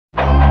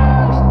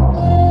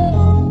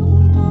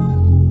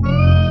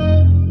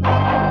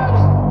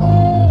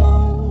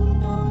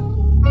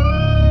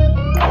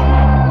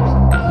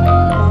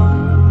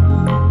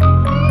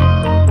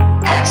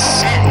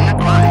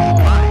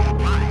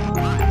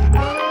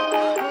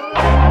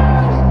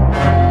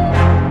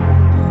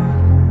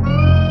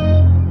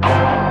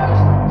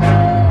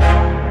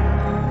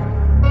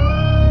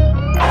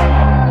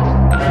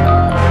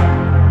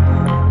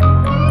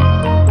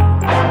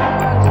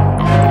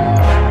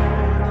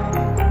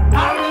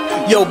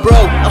Yo bro,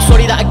 I'm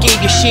sorry that I gave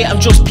you shit. I'm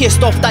just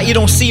pissed off that you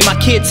don't see my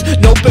kids.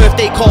 No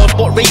birthday cards,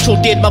 but Rachel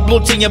did. My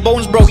blood's in your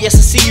bones, bro. Yes,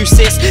 I see you,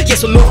 sis.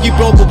 Yes, I love you,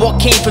 bro, but what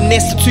came from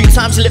this? The 2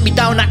 times you let me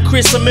down at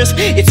Christmas.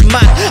 It's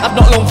mad, I've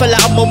not long fell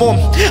out of my mum.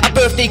 A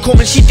birthday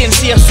coming, she didn't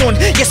see her son.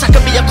 Yes, I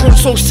can be a cunt,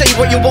 so say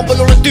what you want, but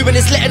all I'm doing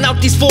is letting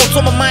out these thoughts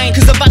on my mind.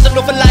 Cause I've had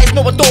enough of lies,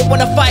 no I don't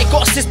wanna fight.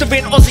 Got a sister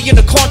in Aussie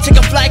and I can't take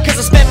a flight. Cause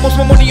I spend most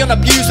of my money on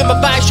abusing my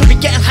vibe. Should be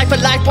getting high for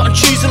life, but I'm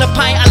choosing a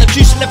pint. I'll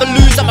juice and never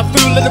lose, I'm a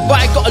fool in the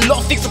ride. Got a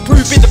lot of things to prove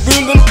in the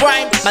rule of the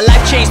rhyme. My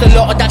life changed a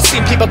lot of that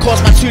simply because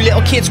my 2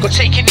 little kids got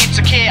taken into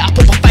care. I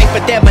put my fight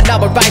for them and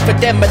now I ride for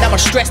them. And now I'm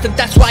stressed and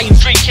that's why I'm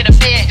drinking a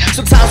beer.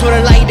 Sometimes when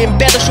I'm lying in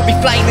bed I should be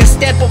flying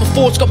instead, but my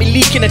thoughts got me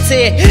leaking a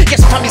tear.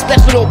 Guess family's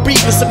blessed with all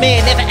breathing some air.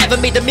 Never ever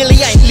made a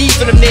million, I ain't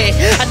leaving them there.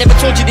 I never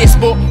told you this,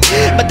 but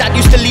my dad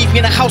used to leave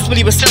me in a house while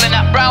he was selling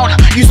that brown.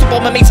 Used to buy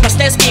my mates my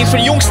SNES games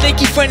for the young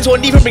snaky friends who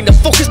wouldn't even bring the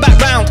fuckers back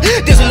round.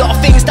 There's a lot of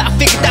things that I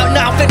figured out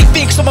now. If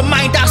anything's on my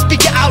mind I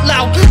speak it out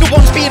loud. No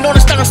one's being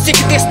honest and I'm sick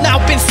of this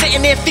now. Been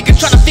sitting there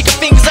trying to figure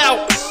things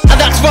out. And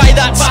that's right,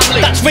 that's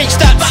family. That's Rach,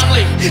 that's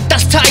family.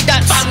 That's Ty,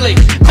 that's family.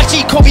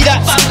 G Kobe,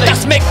 that's family.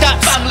 That's Meg,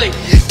 that's family.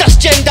 That's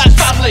Jen, that's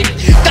family.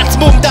 That's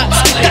Mum, that's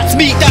family. That's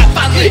me, that's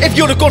family. If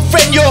you're a good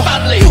friend, you're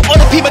family.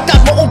 Honor be my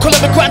dad, my uncle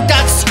and my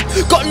granddad's.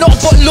 Got nothing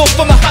but love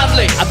for my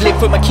family. I've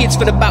lived with my kids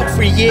for about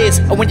 3 years.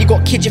 And when you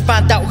got kids you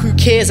find out who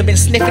cares. I've been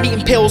sniffing,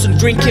 eating pills and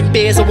drinking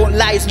beers. I won't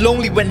lie, it's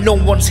lonely when no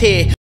one's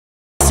here.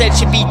 Said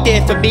she'd be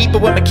there for me,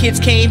 but when my kids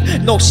came,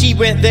 no, she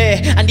weren't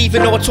there. And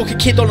even though I took a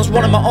kid on as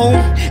one of my own,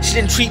 she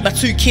didn't treat my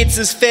 2 kids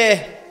as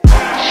fair.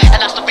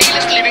 And that's the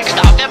realest lyrics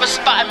that I've ever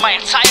spat in my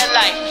entire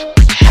life.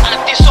 And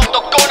if this song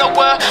don't go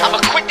nowhere, I'ma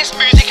quit this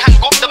music, hang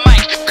up the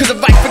mic. Cause I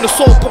write from the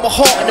soul, put my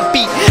heart on the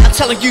beat. I'm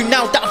telling you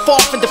now that I'm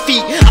far from defeat.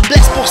 I'm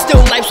blessed but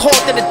still life's hard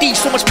than a D.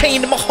 So much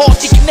pain in my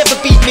heart, you can never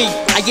beat me.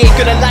 I ain't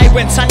gonna lie,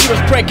 when Tanya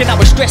was pregnant I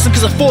was stressing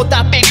cause I thought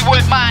that baby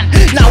weren't mine.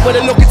 Now when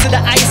I look into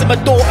the eyes of my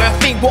daughter I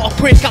think what a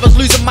prick, I was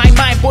losing my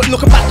mind. But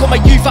looking back on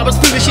my youth I was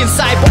foolish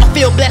inside. But I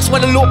feel blessed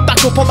when I look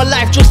back up on my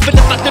life. Just for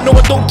the fact that no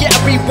I don't get a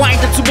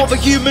rewind. And to other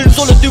humans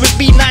all I do is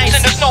be nice.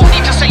 And there's no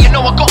need to say you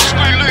know I got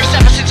screwed loose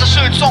ever since I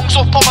heard songs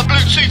up on my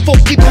Bluetooth.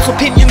 Fuck people's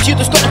opinions, you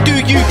just gotta do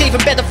you.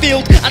 David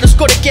Beatterfield, I just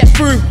gotta get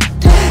through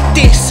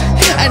this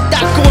and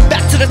that. Going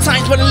back to the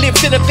times when I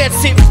lived in a bed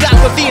sitting flat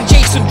with V and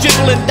Jason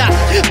dribbling that.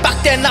 Back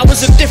then I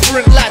was a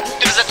different lad.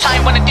 There was a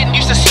time when I didn't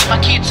used to see my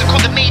kids. I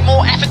could have made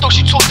more effort though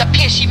she took that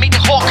piss. She made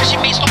it hard cause she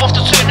made stuff off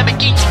to turn them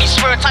against me.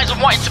 Swear at times I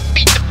wanted to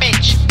beat the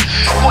bitch,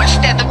 but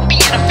instead of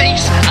beating her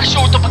face I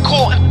showed up a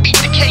court and beat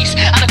the case.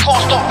 And I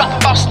can't stop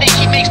rapping about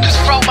snaky mates cause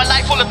throughout my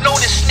life all I've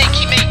known is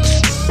snaky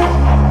mates.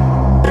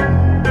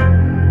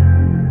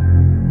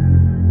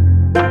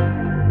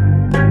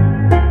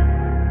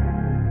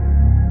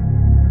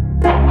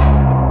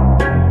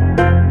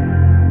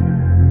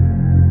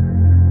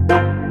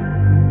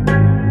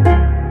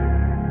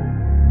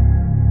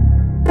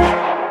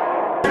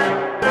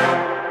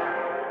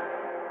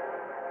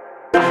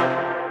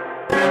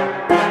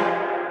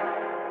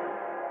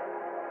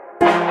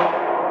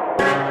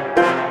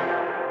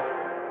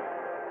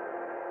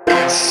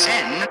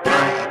 Sin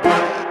by